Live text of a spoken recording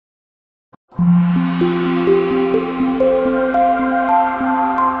The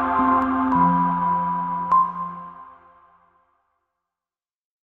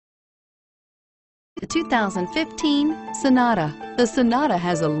 2015 Sonata. The Sonata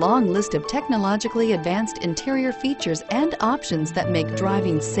has a long list of technologically advanced interior features and options that make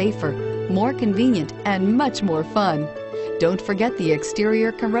driving safer, more convenient, and much more fun. Don't forget the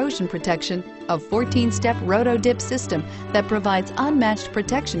exterior corrosion protection, a 14-step roto-dip system that provides unmatched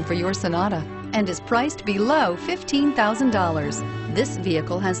protection for your Sonata and is priced below $15,000. This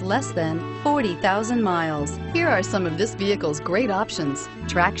vehicle has less than 40,000 miles. Here are some of this vehicle's great options: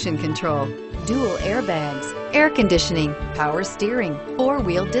 traction control, dual airbags, air conditioning, power steering,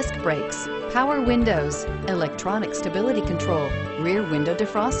 four-wheel disc brakes, power windows, electronic stability control, rear window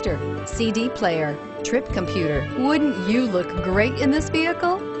defroster, CD player, trip computer. Wouldn't you look great in this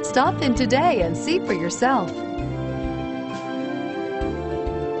vehicle? Stop in today and see for yourself.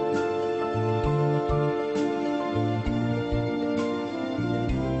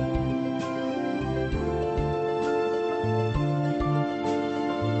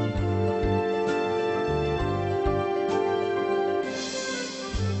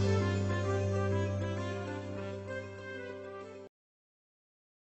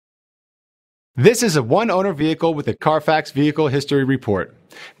 This is a one-owner vehicle with a Carfax Vehicle History Report.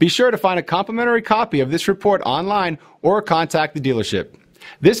 Be sure to find a complimentary copy of this report online or contact the dealership.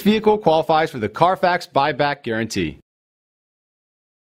 This vehicle qualifies for the Carfax Buyback Guarantee.